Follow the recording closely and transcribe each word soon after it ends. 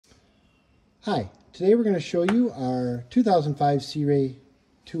Hi, today we're going to show you our 2005 Sea Ray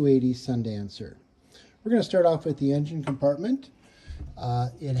 280 Sundancer. We're going to start off with the engine compartment.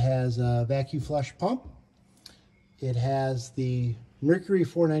 It has a vacuum flush pump. It has the Mercury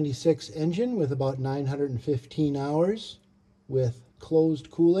 496 engine with about 915 hours with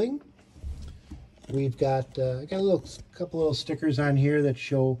closed cooling. We've got a couple little stickers on here that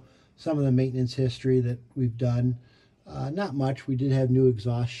show some of the maintenance history that we've done. Not much. We did have new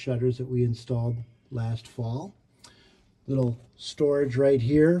exhaust shutters that we installed last fall. Little storage right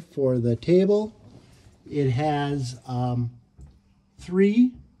here for the table. It has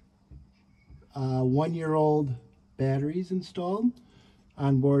 3 one-year-old batteries installed,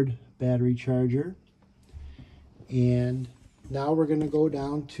 onboard battery charger. And now we're going to go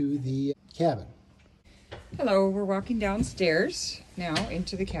down to the cabin. Hello, we're walking downstairs now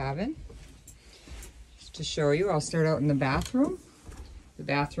into the cabin. To show you, I'll start out in the bathroom. The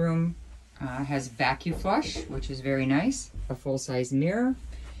bathroom has Vacu flush, which is very nice. A full-size mirror.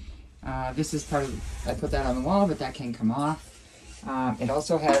 This is part of, I put that on the wall, but that can come off. It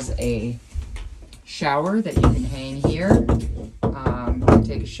also has a shower that you can hang here,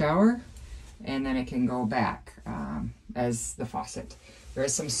 take a shower, and then it can go back as the faucet. There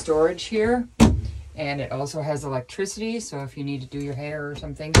is some storage here, and it also has electricity, so if you need to do your hair or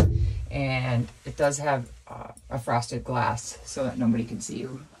something. And it does have a frosted glass so that nobody can see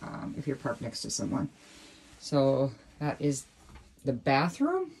you if you're parked next to someone. So that is the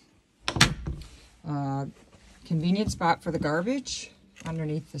bathroom. Convenient spot for the garbage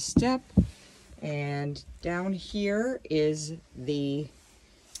underneath the step. And down here is the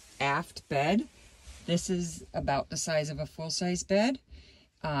aft bed. This is about the size of a full-size bed.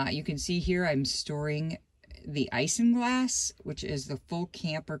 You can see here I'm storing the isinglass, which is the full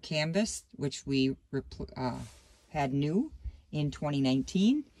camper canvas, which we had new in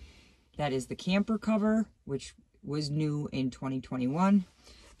 2019. That is the camper cover, which was new in 2021.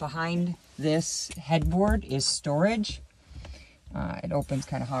 Behind this headboard is storage. It opens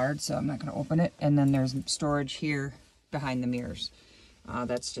kind of hard, so I'm not going to open it. And then there's storage here behind the mirrors.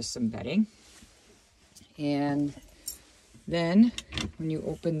 That's just some bedding. And then when you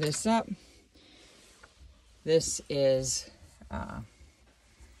open this up, this is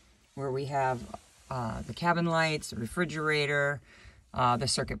where we have the cabin lights, the refrigerator, the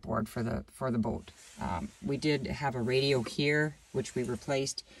circuit board for the boat. We did have a radio here, which we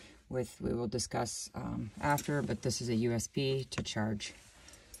replaced with, we will discuss after, but this is a USB to charge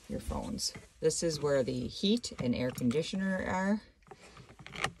your phones. This is where the heat and air conditioner are.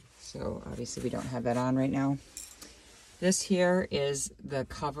 So obviously we don't have that on right now. This here is the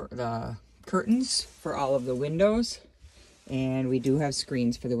curtains for all of the windows, and we do have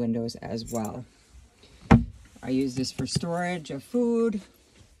screens for the windows as well. I use this for storage of food.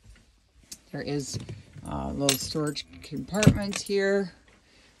 There is little storage compartments here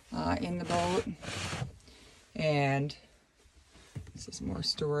in the boat, and this is more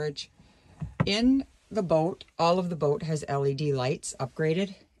storage. In the boat, all of the boat has LED lights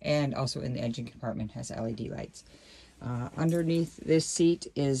upgraded, and also in the engine compartment has LED lights. Underneath this seat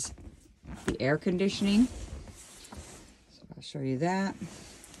is the air conditioning. So I'll show you that.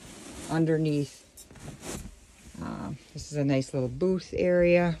 Underneath, this is a nice little booth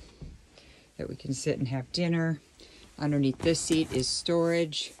area that we can sit and have dinner. Underneath this seat is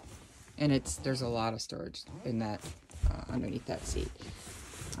storage, and there's a lot of storage in that underneath that seat.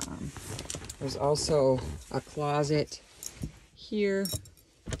 There's also a closet here.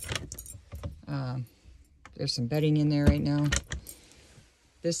 There's some bedding in there right now.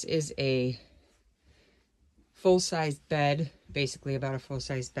 This is a full-size bed, basically about a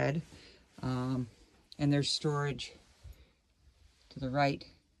full-size bed. And there's storage to the right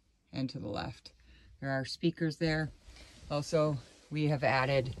and to the left. There are speakers there. Also, we have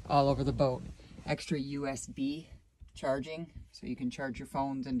added all over the boat extra USB charging, so you can charge your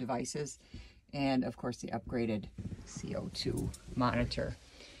phones and devices. And of course, the upgraded CO2 monitor.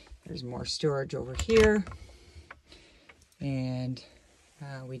 There's more storage over here. And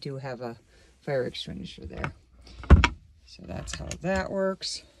we do have a fire extinguisher there. So that's how that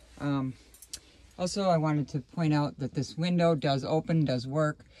works. Also, I wanted to point out that this window does open, does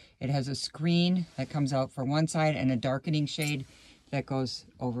work. It has a screen that comes out for one side and a darkening shade that goes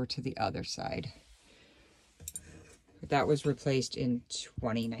over to the other side. That was replaced in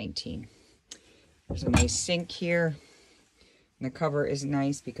 2019. There's a nice sink here. And the cover is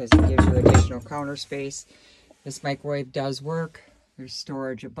nice because it gives you additional counter space. This microwave does work. There's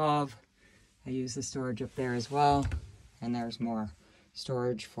storage above. I use the storage up there as well. And there's more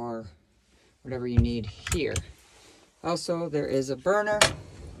storage for whatever you need here. Also, there is a burner.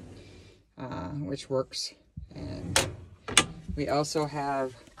 which works. And we also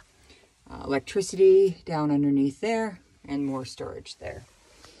have electricity down underneath there and more storage there.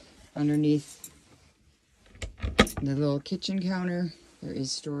 Underneath the little kitchen counter, there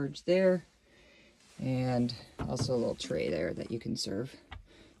is storage there, and also a little tray there that you can serve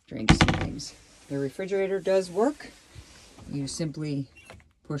drinks and things. The refrigerator does work. You simply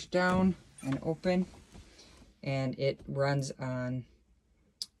push down and open, and it runs on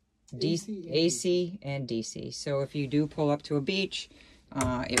AC and DC. So if you do pull up to a beach,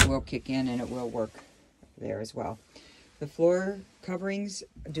 it will kick in and it will work there as well. The floor coverings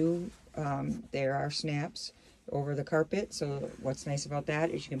there are snaps over the carpet. So what's nice about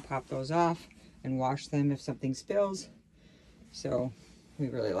that is you can pop those off and wash them if something spills. So we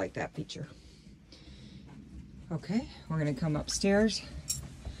really like that feature. Okay, we're gonna come upstairs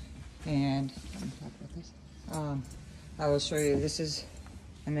and I will show you, this is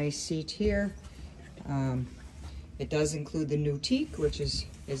a nice seat here. It does include the new teak, which is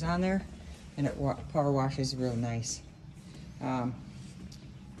on there, and it power washes real nice.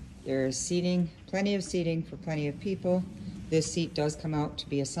 There's seating, plenty of seating for plenty of people. This seat does come out to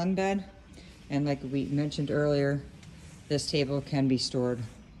be a sunbed, and like we mentioned earlier, this table can be stored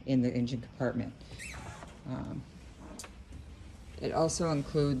in the engine compartment. It also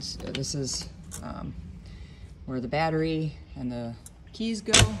includes, this is where the battery and the keys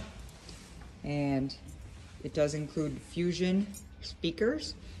go, and it does include Fusion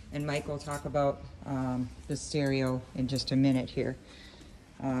speakers, and Mike will talk about the stereo in just a minute here.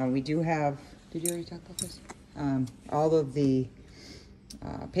 We do have, did you already talk about this? All of the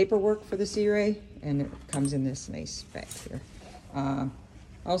paperwork for the C-Ray, and it comes in this nice bag here.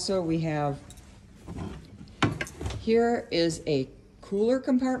 Also, we have, here is a cooler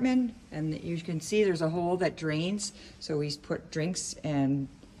compartment, and you can see there's a hole that drains, so we put drinks and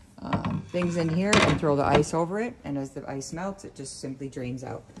things in here and throw the ice over it, and as the ice melts, it just simply drains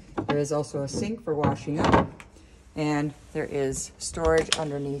out. There is also a sink for washing up, and there is storage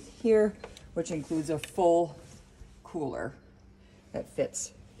underneath here, which includes a full cooler that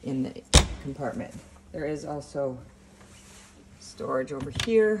fits in the compartment. There is also storage over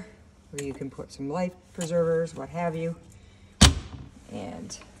here where you can put some life preservers, what have you.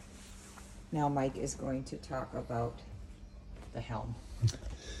 And now Mike is going to talk about the helm.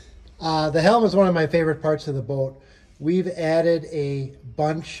 The helm is one of my favorite parts of the boat. We've added a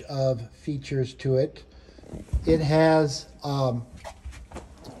bunch of features to it. It has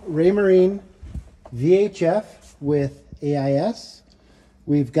Raymarine VHF with AIS.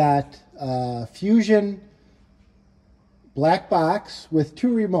 We've got Fusion black box with 2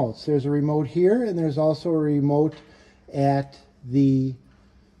 remotes. There's a remote here, and there's also a remote at the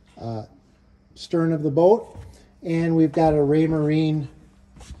stern of the boat. And we've got a Raymarine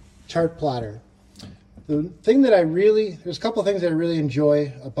chart plotter. The thing that there's a couple of things that I really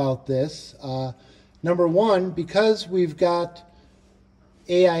enjoy about this. Number one, because we've got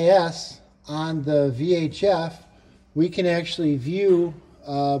AIS on the VHF, we can actually view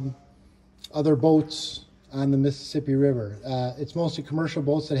other boats on the Mississippi River. It's mostly commercial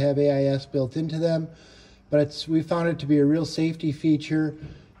boats that have AIS built into them, but we found it to be a real safety feature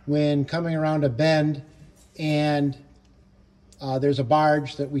when coming around a bend and there's a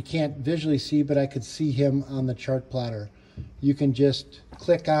barge that we can't visually see, but I could see him on the chart plotter. You can just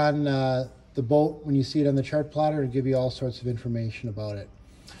click on the boat when you see it on the chart plotter and give you all sorts of information about it.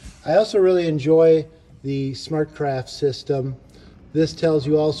 I also really enjoy the Smartcraft system. This tells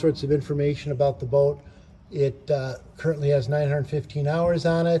you all sorts of information about the boat. It currently has 915 hours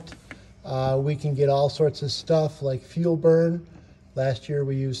on it. We can get all sorts of stuff like fuel burn. Last year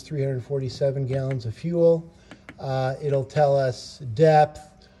we used 347 gallons of fuel. It'll tell us depth,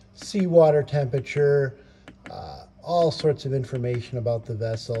 seawater temperature, all sorts of information about the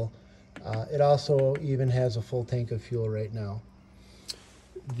vessel. It also even has a full tank of fuel right now.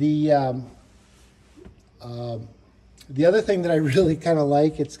 The other thing that I really kind of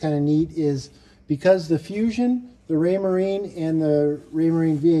like, it's kind of neat, is because the Fusion, the Raymarine, and the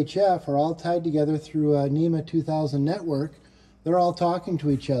Raymarine VHF are all tied together through a NEMA 2000 network, they're all talking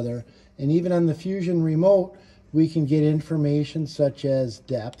to each other. And even on the Fusion remote, we can get information such as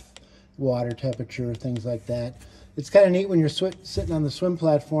depth, water temperature, things like that. It's kind of neat when you're sitting on the swim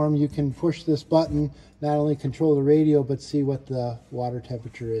platform, you can push this button, not only control the radio, but see what the water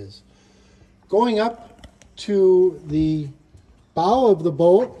temperature is. Going up to the bow of the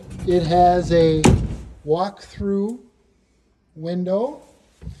boat, it has a walk-through window,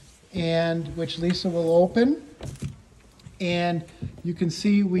 and which Lisa will open. And you can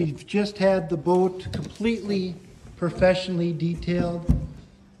see we've just had the boat completely professionally detailed.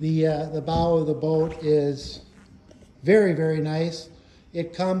 The bow of the boat is very, very nice.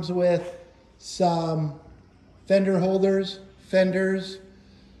 It comes with some fender holders, fenders.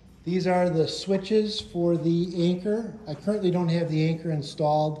 These are the switches for the anchor. I currently don't have the anchor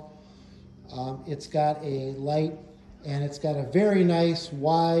installed. It's got a light, and it's got a very nice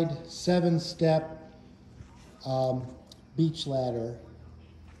wide 7-step beach ladder.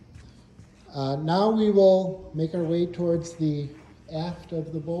 Now we will make our way towards the aft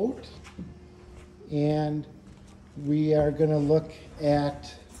of the boat, and we are going to look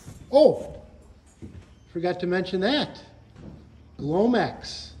at, oh, forgot to mention that,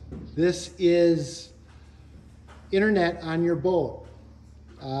 Glomex. This is internet on your boat.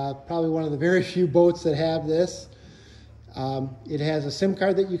 Probably one of the very few boats that have this. It has a SIM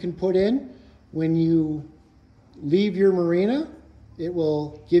card that you can put in. When you leave your marina, it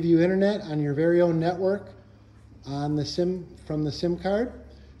will give you internet on your very own network on the from the SIM card.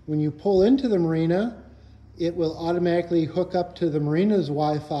 When you pull into the marina, it will automatically hook up to the marina's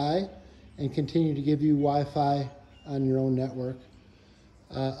Wi-Fi and continue to give you Wi-Fi on your own network.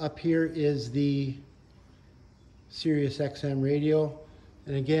 Up here is the Sirius XM radio.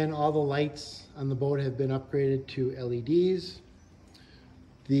 And again, all the lights on the boat have been upgraded to LEDs.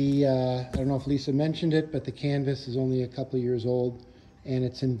 I don't know if Lisa mentioned it, but the canvas is only a couple of years old and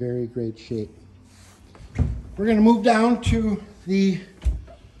it's in very great shape. We're going to move down to the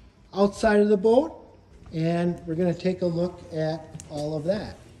outside of the boat and we're going to take a look at all of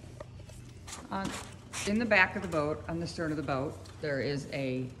that. In the back of the boat, on the stern of the boat, there is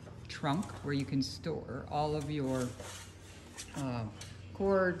a trunk where you can store all of your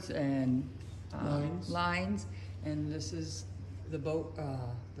cords and lines. And this is the boat,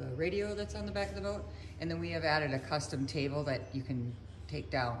 the radio that's on the back of the boat. And then we have added a custom table that you can take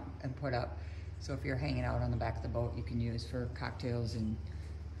down and put up. So if you're hanging out on the back of the boat, you can use for cocktails and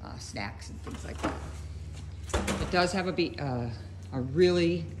snacks and things like that. It does have a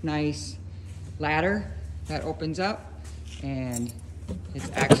really nice ladder that opens up, and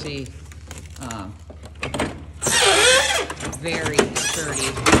it's actually very sturdy,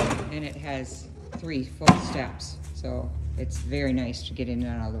 and it has 3 full steps, so it's very nice to get in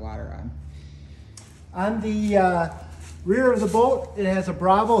and out of the water on. On the rear of the boat, it has a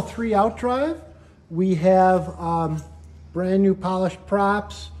Bravo 3 Outdrive. We have brand new polished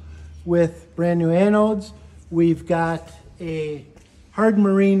props with brand new anodes. We've got a hard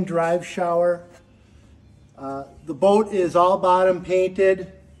marine drive shower. The boat is all bottom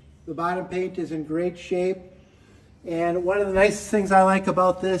painted. The bottom paint is in great shape. And one of the nicest things I like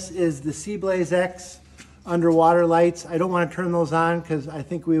about this is the Seablaze X underwater lights. I don't want to turn those on because I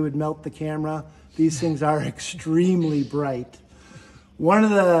think we would melt the camera. These things are extremely bright. One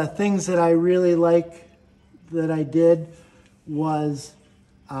of the things that I really like that I did was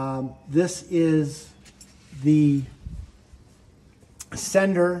this is the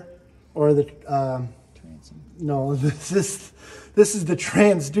sender, or the no, this is the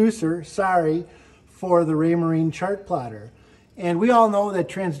transducer, sorry, for the Raymarine chart plotter. And we all know that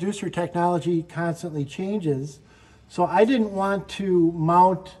transducer technology constantly changes, so I didn't want to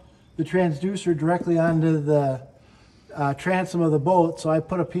mount the transducer directly onto the transom of the boat, so I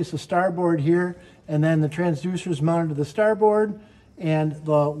put a piece of starboard here, and then the transducer is mounted to the starboard, and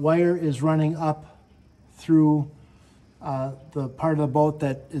the wire is running up through the part of the boat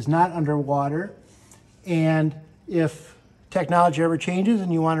that is not underwater. And if technology ever changes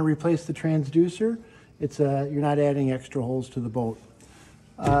and you want to replace the transducer, you're not adding extra holes to the boat.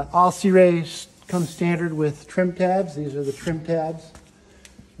 All Sea Rays come standard with trim tabs. These are the trim tabs.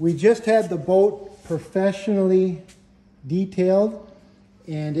 We just had the boat professionally detailed,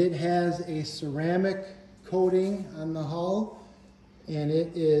 and it has a ceramic coating on the hull, and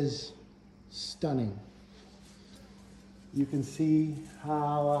it is stunning. You can see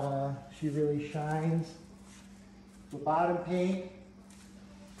how she really shines. The bottom paint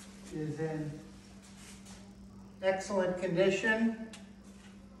is in excellent condition.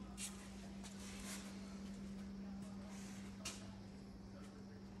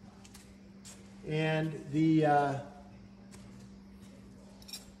 And the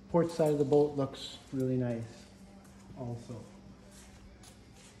port side of the boat looks really nice also.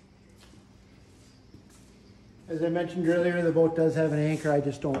 As I mentioned earlier, the boat does have an anchor. I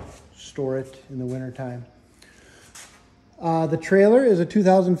just don't store it in the wintertime. The trailer is a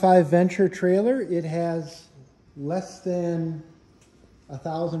 2005 Venture trailer. It has less than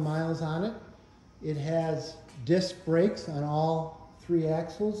 1,000 miles on it. It has disc brakes on all 3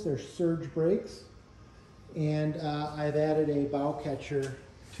 axles. They're surge brakes. And I've added a bow catcher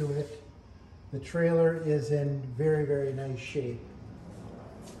to it. The trailer is in very, very nice shape.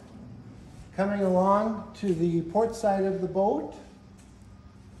 Coming along to the port side of the boat.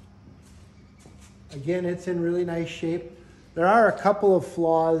 Again, it's in really nice shape. There are a couple of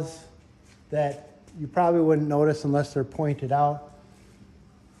flaws that you probably wouldn't notice unless they're pointed out.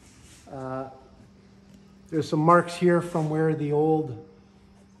 There's some marks here from where the old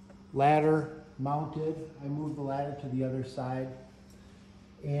ladder mounted. I moved the ladder to the other side.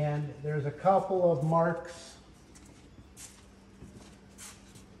 And there's a couple of marks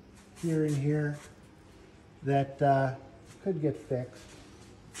here and here that could get fixed.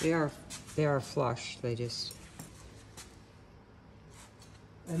 They are flush. They just...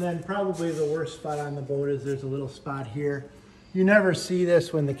 And then probably the worst spot on the boat is there's a little spot here. You never see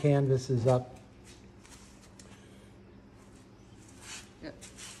this when the canvas is up. Yep,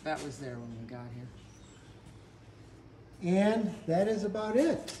 that was there when we got here. And that is about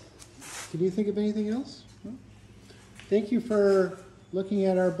it. Can you think of anything else? No? Thank you for looking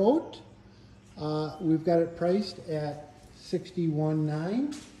at our boat. We've got it priced at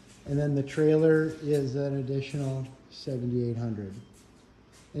 $61,900, and then the trailer is an additional $7,800.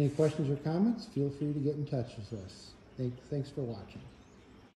 Any questions or comments? Feel free to get in touch with us. Thanks for watching.